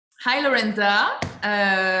Hi, Lorenza.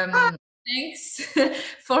 Thanks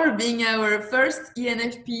for being our first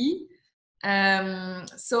ENFP.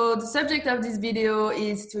 So the subject of this video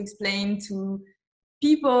is to explain to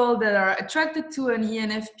people that are attracted to an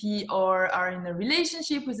ENFP or are in a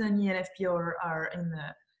relationship with an ENFP or are in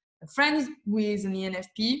a friend with an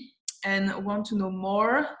ENFP and want to know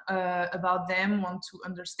more about them, want to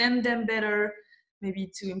understand them better,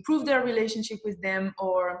 maybe to improve their relationship with them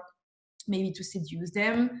or maybe to seduce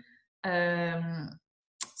them.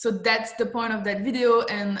 So that's the point of that video,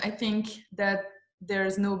 and I think that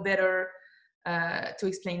there's no better to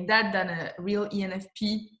explain that than a real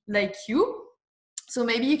ENFP like you. So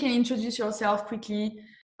maybe you can introduce yourself quickly.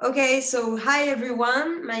 Okay, so hi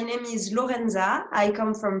everyone, my name is Lorenza, I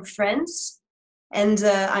come from France, and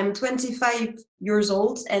I'm 25 years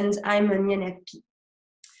old and I'm an ENFP.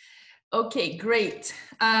 Okay, great.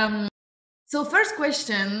 So first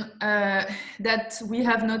question that we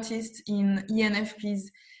have noticed in ENFPs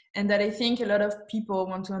and that I think a lot of people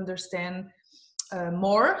want to understand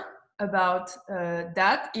more about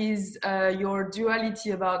that is your duality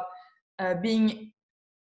about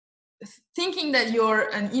thinking that you're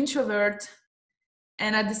an introvert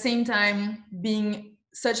and at the same time being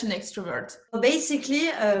such an extrovert.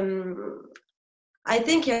 Basically, I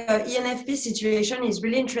think ENFP situation is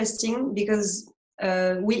really interesting because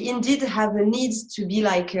we indeed have a need to be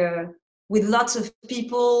like with lots of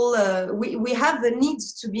people. We have the need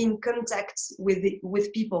to be in contact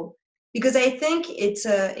with people because I think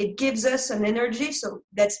it gives us an energy. So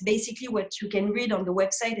that's basically what you can read on the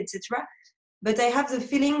website, etc. But I have the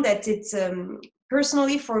feeling that it's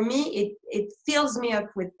personally for me it fills me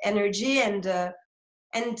up with energy and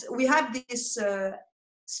we have this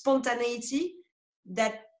spontaneity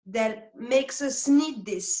that makes us need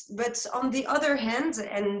this. But on the other hand,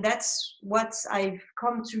 and that's what I've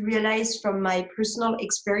come to realize from my personal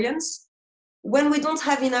experience, when we don't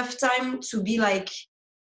have enough time to be like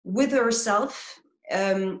with ourselves,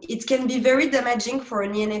 it can be very damaging for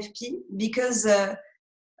an ENFP because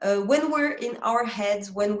when we're in our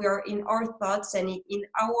heads, when we are in our thoughts and in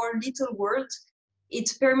our little world, it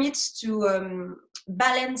permits to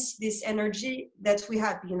balance this energy that we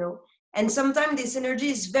have, you know. And sometimes this energy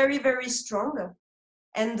is very, very strong.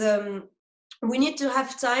 And we need to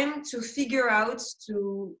have time to figure out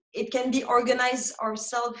it can be organized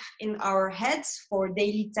ourselves in our heads for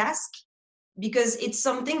daily tasks, because it's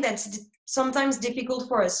something that's sometimes difficult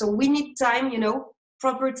for us. So we need time, you know,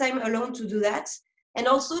 proper time alone to do that. And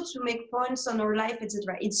also to make points on our life,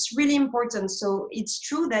 etc. It's really important. So it's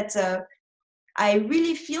true that I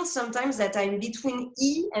really feel sometimes that I'm between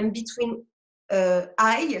E and between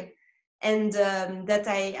I, and that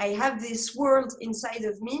I have this world inside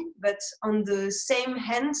of me, but on the same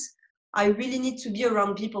hand, I really need to be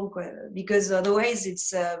around people because otherwise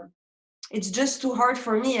it's just too hard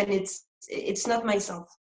for me and it's not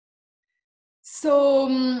myself. So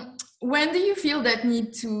when do you feel that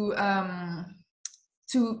need to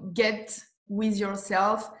get with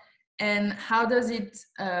yourself, and how does it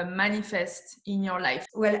manifest in your life?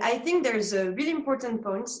 Well, I think there's a really important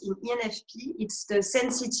point in ENFP. It's the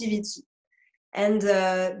sensitivity. And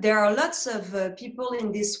there are lots of people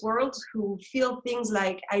in this world who feel things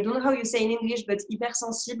like, I don't know how you say in English, but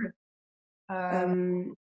hypersensible.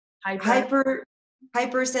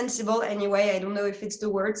 Hypersensible anyway, I don't know if it's the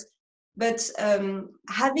word. But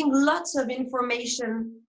having lots of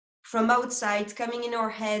information from outside coming in our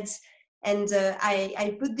heads, and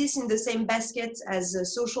I put this in the same basket as a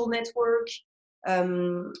social network,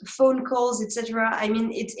 phone calls, etc. I mean,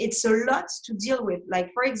 it's a lot to deal with.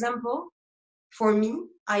 Like, for example, for me,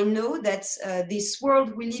 I know that this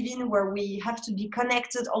world we live in, where we have to be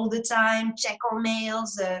connected all the time, check our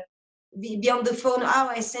mails, be on the phone. Oh,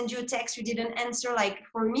 I send you a text, you didn't answer. Like,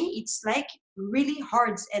 for me, it's like really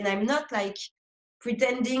hard, and I'm not like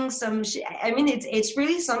pretending some shit. I mean, it's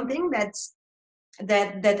really something that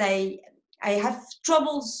I have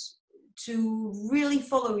troubles to really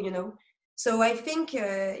follow, you know. So I think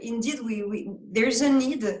indeed there's a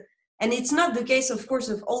need. And it's not the case, of course,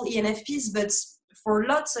 of all ENFPs, but for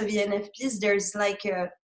lots of ENFPs, there's like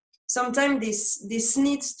sometimes this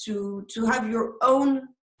need to have your own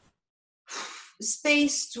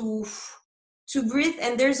space to breathe.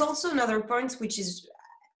 And there's also another point, which is,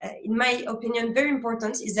 in my opinion, very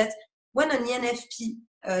important, is that when an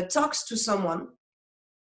ENFP talks to someone,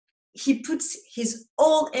 he puts his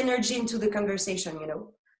whole energy into the conversation, you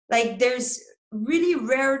know. Like, there's really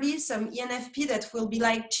rarely some ENFP that will be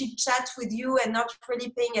like chit chat with you and not really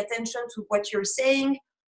paying attention to what you're saying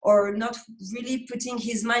or not really putting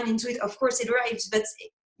his mind into it. Of course it arrives, but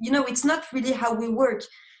you know, it's not really how we work.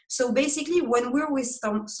 So basically, when we're with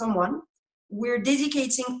someone, we're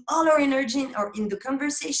dedicating all our energy in the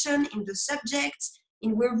conversation, in the subject,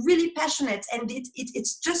 and we're really passionate. And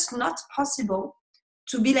it's just not possible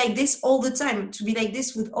to be like this all the time, to be like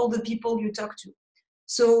this with all the people you talk to.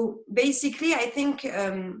 So basically, I think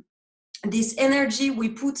this energy we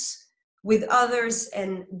put with others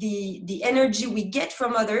and the energy we get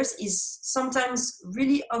from others is sometimes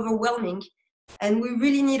really overwhelming, and we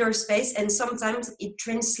really need our space, and sometimes it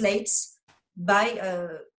translates by a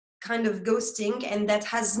kind of ghosting, and that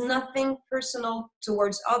has nothing personal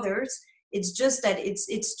towards others. It's just that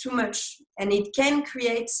it's too much, and it can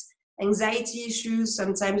create anxiety issues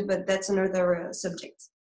sometimes, but that's another subject.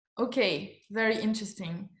 Okay, very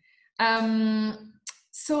interesting.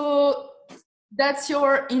 So that's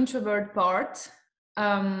your introvert part.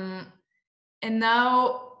 And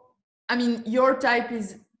now, I mean, your type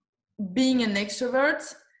is being an extrovert.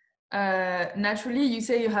 Naturally, you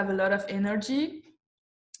say you have a lot of energy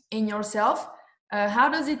in yourself. How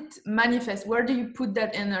does it manifest? Where do you put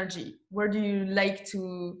that energy? Where do you like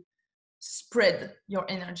to spread your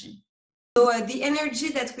energy? So the energy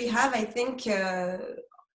that we have, I think,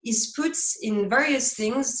 is put in various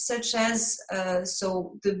things, such as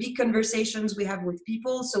so the big conversations we have with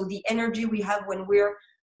people. So the energy we have when we're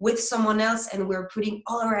with someone else and we're putting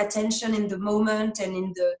all our attention in the moment and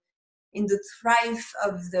in the thrive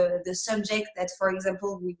of the subject that, for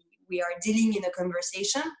example, we are dealing in a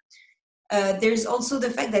conversation. There's also the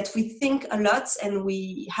fact that we think a lot and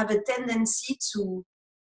we have a tendency to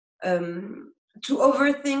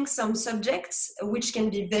overthink some subjects, which can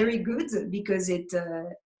be very good because it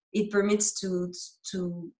permits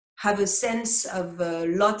to have a sense of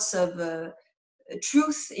lots of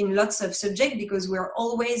truth in lots of subjects, because we're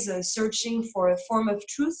always searching for a form of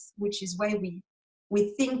truth, which is why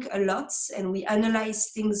we think a lot and we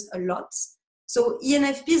analyze things a lot. So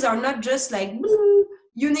ENFPs are not just like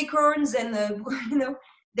unicorns and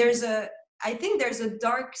I think there's a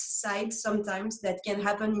dark side sometimes that can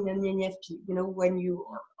happen in an ENFP, when you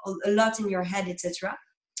are a lot in your head, etc.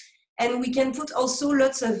 And we can put also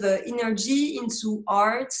lots of energy into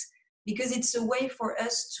art, because it's a way for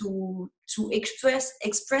us to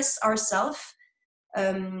express ourselves,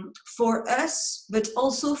 for us, but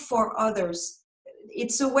also for others.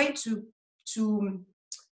 It's a way to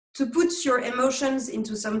put your emotions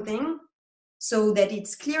into something so that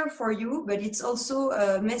it's clear for you, but it's also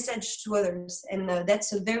a message to others. And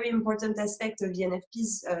that's a very important aspect of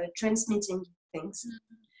ENFPs, transmitting things.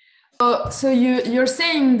 So you're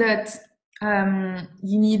saying that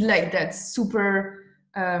you need like that super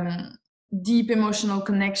deep emotional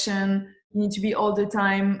connection. You need to be all the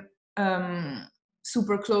time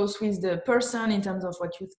super close with the person in terms of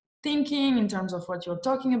what you're thinking, in terms of what you're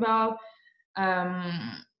talking about.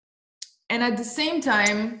 And at the same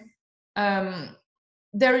time,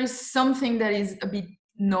 there is something that is a bit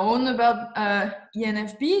known about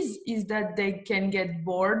ENFPs, is that they can get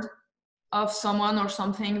bored of someone or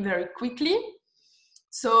something very quickly.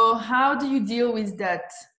 So how do you deal with that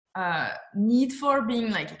need for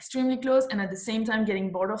being like extremely close and at the same time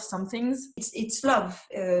getting bored of some things? It's love.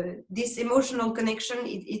 This emotional connection,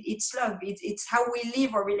 it's love. It's how we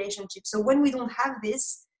live our relationship. So when we don't have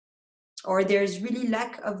this, or there's really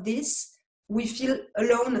lack of this, we feel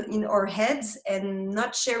alone in our heads, and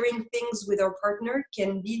not sharing things with our partner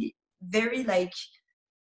can be very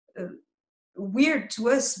weird to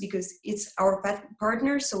us, because it's our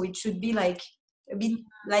partner, so it should be like a bit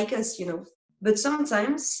like us, But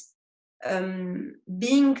sometimes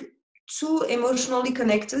being too emotionally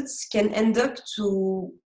connected can end up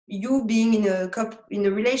to you being in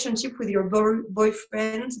a relationship with your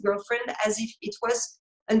boyfriend, girlfriend, as if it was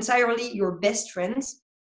entirely your best friend.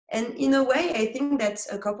 And in a way, I think that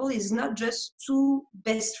a couple is not just two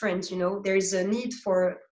best friends, there is a need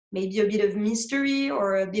for maybe a bit of mystery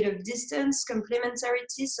or a bit of distance,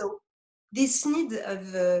 complementarity. So this need of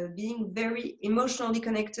being very emotionally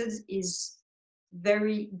connected is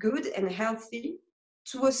very good and healthy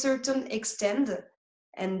to a certain extent.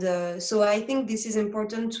 And so I think this is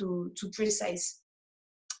important to precise.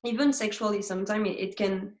 Even sexually, sometimes it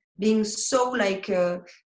can being so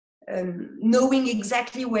knowing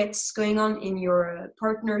exactly what's going on in your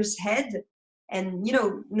partner's head, and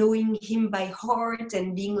knowing him by heart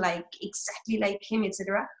and being like exactly like him,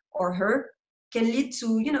 etc., or her, can lead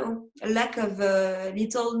to a lack of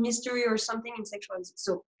little mystery or something in sexuality.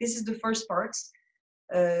 So this is the first part.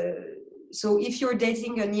 So if you're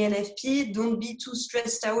dating an ENFP, don't be too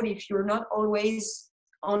stressed out if you're not always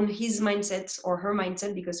on his mindset or her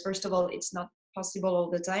mindset, because first of all, it's not possible all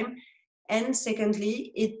the time, and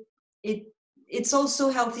secondly, it's also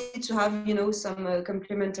healthy to have, you know, some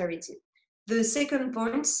complementarity. The second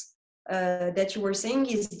point that you were saying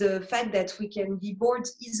is the fact that we can be bored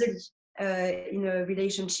easily in a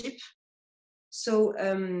relationship. So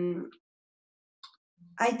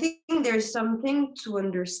I think there's something to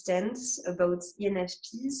understand about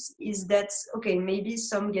ENFPs is that, okay, maybe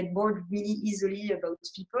some get bored really easily about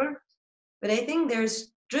people, but I think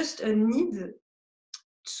there's just a need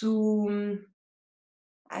to,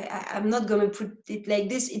 I'm not going to put it like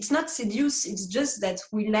this, it's not seduce, it's just that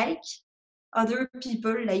we like other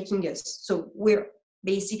people liking us. So we're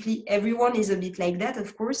basically, everyone is a bit like that,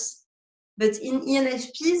 of course, but in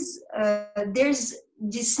ENFPs, there's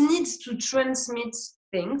this need to transmit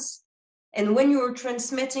things. And when you're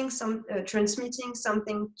transmitting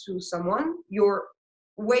something to someone, you're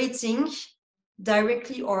waiting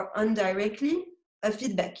directly or indirectly a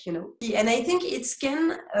feedback, you know. And I think it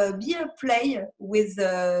can be a play with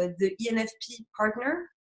the ENFP partner.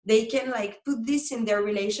 They can like put this in their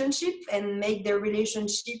relationship and make their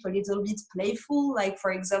relationship a little bit playful. Like,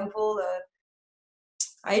 for example,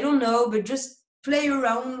 I don't know, but just play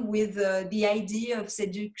around with the idea of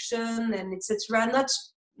seduction and etc.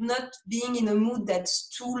 Not being in a mood that's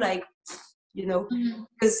too like, you know,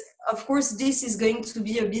 because of course this is going to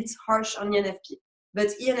be a bit harsh on ENFP. But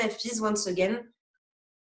ENFPs, once again,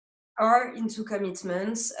 are into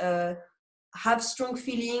commitments, have strong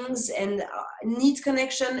feelings and need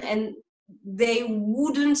connection, and they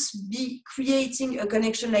wouldn't be creating a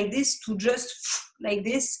connection like this to just like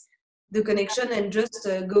this, the connection, and just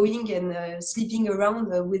going and sleeping around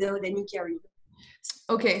without any caring.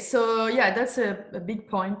 Okay, so yeah, that's a big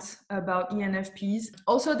point about ENFPs.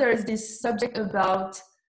 Also, there is this subject about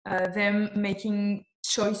them making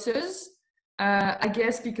choices. I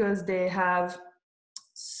guess because they have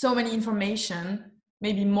so many information,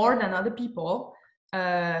 maybe more than other people,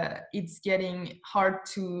 it's getting hard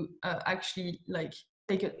to actually like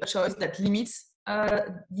take a choice that limits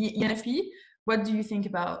the ENFP. What do you think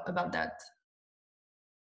about that?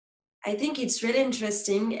 I think it's really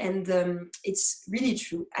interesting, and it's really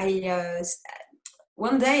true.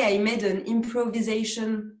 One day I made an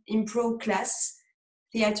improv class,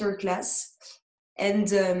 theater class,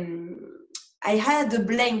 and I had a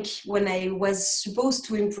blank when I was supposed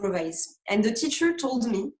to improvise. And the teacher told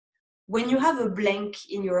me, when you have a blank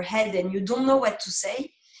in your head and you don't know what to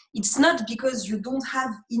say, it's not because you don't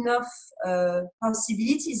have enough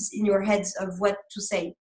possibilities in your head of what to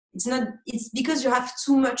say. It's because you have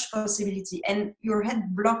too much possibility and your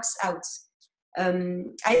head blocks out.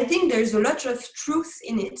 I think there's a lot of truth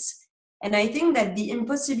in it. And I think that the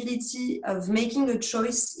impossibility of making a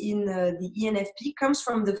choice in the ENFP comes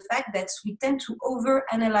from the fact that we tend to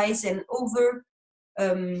overanalyze and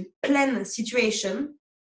plan situation.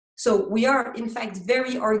 So we are, in fact,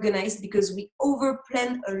 very organized because we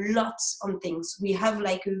overplan a lot on things. We have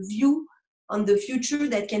like a view on the future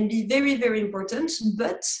that can be very, very important,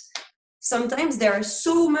 but sometimes there are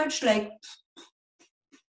so much like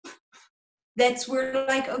that we're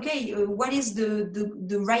like, okay, what is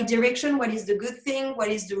the right direction? What is the good thing? What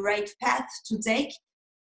is the right path to take?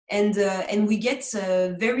 And we get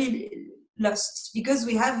very lost because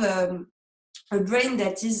we have a brain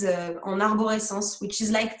that is en arborescence, which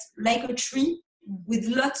is like a tree with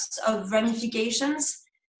lots of ramifications,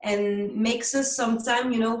 and makes us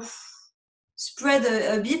sometimes, you know, spread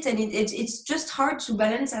a bit, and it's just hard to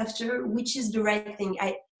balance after which is the right thing.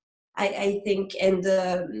 I think, and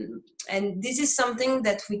this is something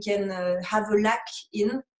that we can have a lack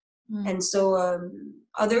in, and so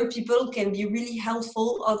other people can be really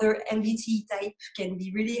helpful. Other MBTI type can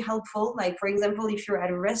be really helpful. Like, for example, if you're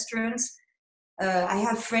at a restaurant, I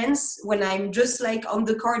have friends when I'm just like on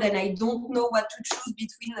the card and I don't know what to choose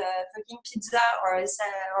between a fucking pizza or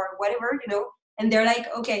whatever, you know, and they're like,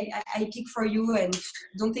 okay, I pick for you and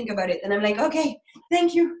don't think about it. And I'm like, okay,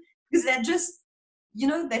 thank you, because that just, you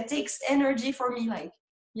know, that takes energy for me. Like,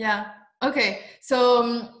 yeah, okay.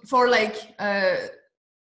 So for like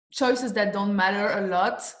choices that don't matter a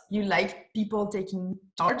lot, you like people taking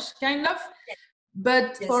charge, kind of.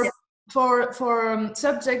 But yes, for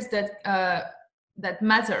subjects that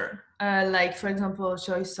matter, like for example,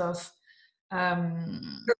 choice of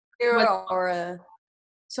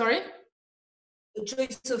sorry, the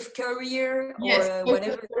choice of career, yes, or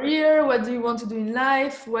whatever. Career. What do you want to do in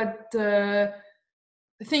life? What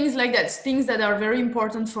things like that, things that are very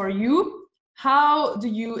important for you. How do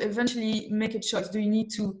you eventually make a choice? Do you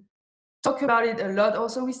need to talk about it a lot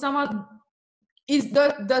also with someone?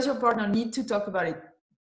 Does your partner need to talk about it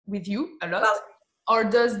with you a lot? Well, or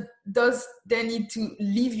does they need to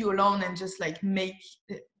leave you alone and just like make,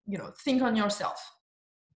 you know, think on yourself?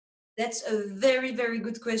 That's a very, very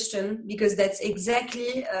good question, because that's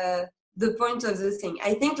exactly the point of the thing.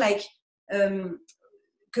 I think, like,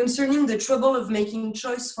 concerning the trouble of making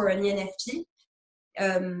choice for an ENFP,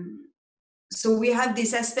 so we have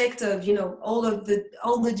this aspect of, you know, all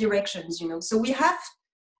the directions, you know. So we have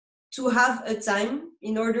to have a time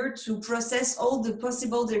in order to process all the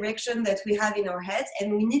possible direction that we have in our head,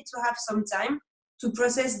 and we need to have some time to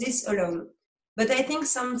process this alone. But I think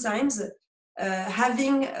sometimes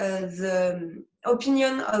having the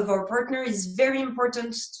opinion of our partner is very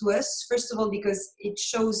important to us, first of all, because it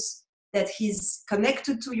shows that he's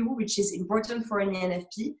connected to you, which is important for an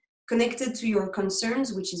ENFP, connected to your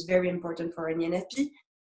concerns, which is very important for an ENFP,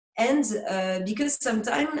 and because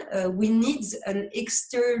sometimes we need an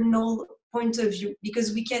external point of view,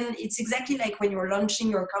 because we can, it's exactly like when you're launching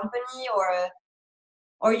your company,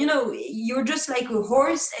 or you know, you're just like a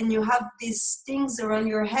horse and you have these things around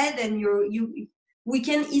your head, and we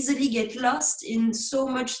can easily get lost in so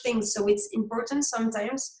much things. So it's important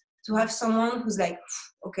sometimes to have someone who's like,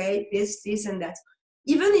 okay, this and that,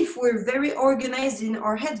 even if we're very organized in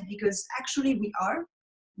our head, because actually we are,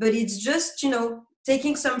 but it's just, you know,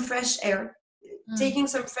 taking some fresh air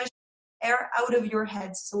out of your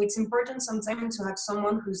head. So it's important sometimes to have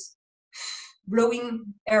someone who's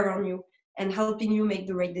blowing air on you and helping you make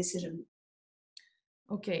the right decision.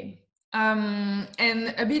 Okay.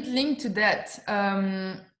 And a bit linked to that.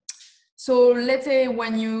 So let's say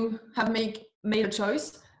when you have made a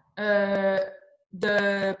choice,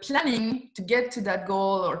 the planning to get to that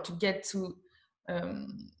goal, or to get to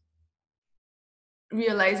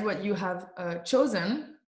realize what you have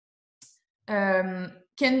chosen,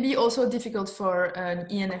 can be also difficult for an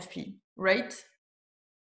ENFP, right?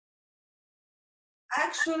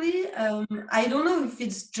 Actually, I don't know if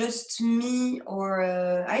it's just me or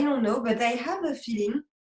I don't know, but I have a feeling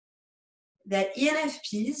that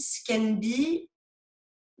ENFPs can be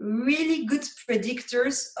really good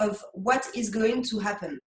predictors of what is going to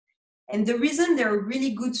happen. And the reason they're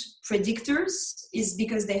really good predictors is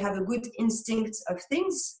because they have a good instinct of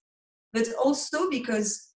things, but also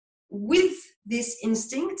because with this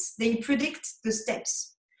instinct, they predict the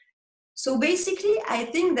steps. So basically, I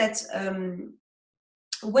think that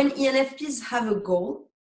when ENFPs have a goal,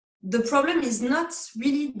 the problem is not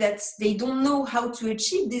really that they don't know how to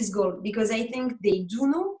achieve this goal, because I think they do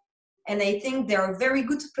know, and I think they are very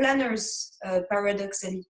good planners,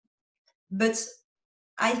 paradoxically. But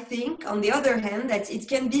I think, on the other hand, that it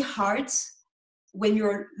can be hard when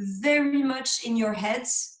you're very much in your head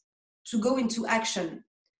to go into action.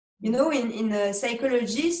 You know, in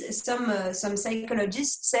psychology, some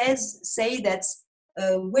psychologists say that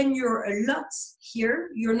when you're a lot here,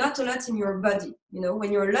 you're not a lot in your body. You know,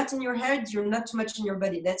 when you're a lot in your head, you're not too much in your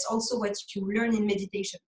body. That's also what you learn in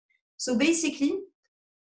meditation. So basically,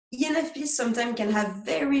 ENFPs sometimes can have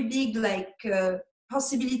very big, like,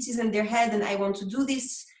 possibilities in their head, and I want to do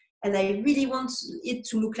this, and I really want it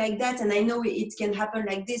to look like that, and I know it can happen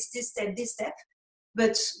like this step.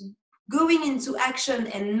 But going into action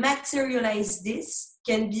and materialize this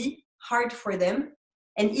can be hard for them.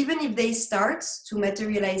 And even if they start to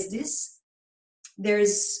materialize this,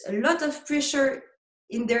 there's a lot of pressure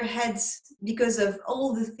in their heads because of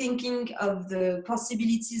all the thinking of the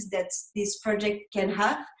possibilities that this project can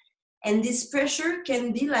have. And this pressure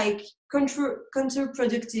can be like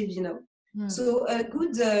counterproductive, you know. So a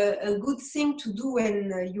good thing to do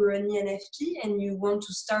when you're an ENFP and you want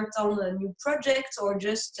to start on a new project, or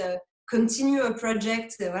just continue a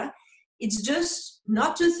project, it's just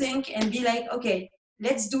not to think and be like, okay,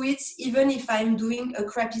 let's do it, even if I'm doing a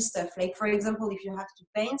crappy stuff. Like, for example, if you have to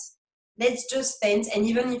paint, let's just paint. And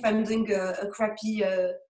even if I'm doing a crappy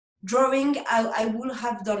drawing, I will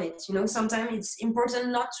have done it. You know, sometimes it's important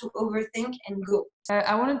not to overthink and go.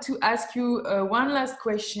 I wanted to ask you one last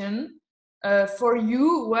question. For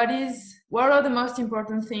you, what are the most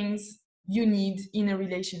important things you need in a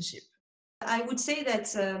relationship? I would say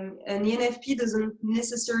that an ENFP doesn't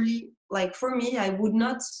necessarily, like, for me, I would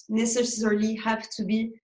not necessarily have to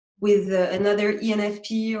be with another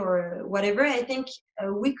ENFP or whatever. I think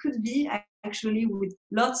we could be actually with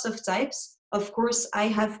lots of types. Of course, I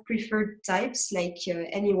have preferred types like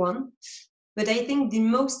anyone, but I think the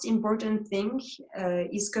most important thing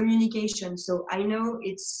is communication. So I know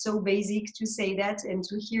it's so basic to say that and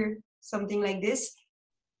to hear something like this,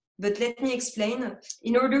 but let me explain.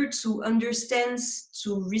 In order to understand,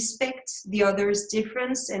 to respect the other's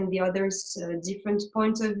difference and the other's different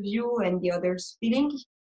point of view and the other's feeling,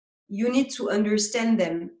 you need to understand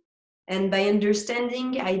them. And by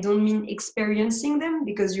understanding, I don't mean experiencing them,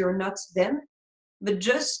 because you're not them, but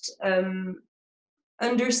just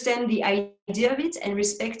understand the idea of it and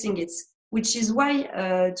respecting it, which is why,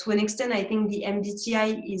 to an extent, I think the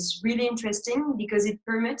MBTI is really interesting because it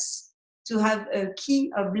permits to have a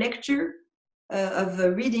key of lecture, a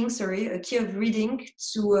key of reading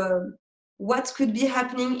to what could be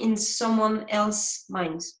happening in someone else's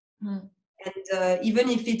mind. Mm. And even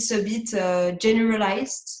if it's a bit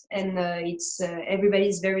generalized and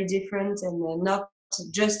everybody's very different and not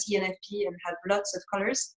just ENFP and have lots of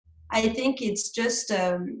colors, I think it's just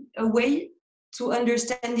a way to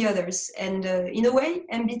understand the others. And in a way,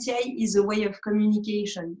 MBTI is a way of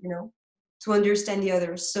communication, to understand the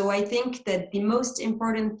others. So I think that the most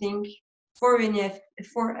important thing for an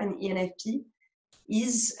ENFP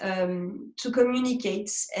is to communicate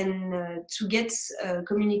and to get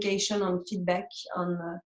communication on feedback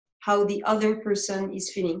on how the other person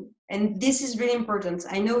is feeling. And this is really important.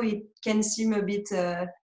 I know it can seem a bit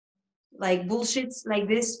like bullshit like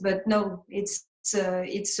this, but no, it's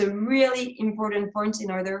a really important point in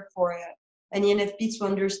order for an ENFP to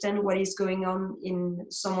understand what is going on in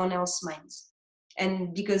someone else's minds,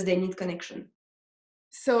 and because they need connection.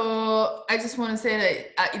 So I just want to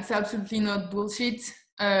say that it's absolutely not bullshit,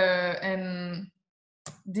 and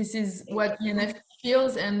this is what ENFP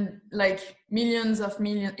feels, and like millions of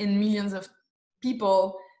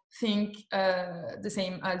people think the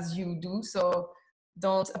same as you do. So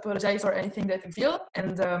don't apologize for anything that you feel,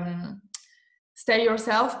 and stay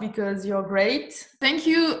yourself because you're great. Thank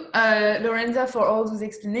you, Lorenza, for all those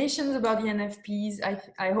explanations about ENFPs.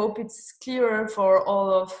 I hope it's clearer for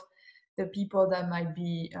all of the people that might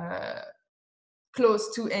be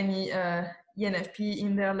close to any ENFP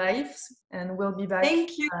in their lives, and we'll be back.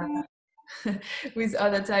 Thank you. With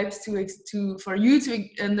other types for you to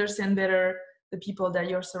understand better the people that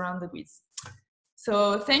you're surrounded with.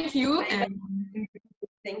 So thank you, and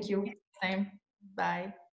thank you. Next time.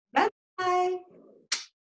 Bye. Bye.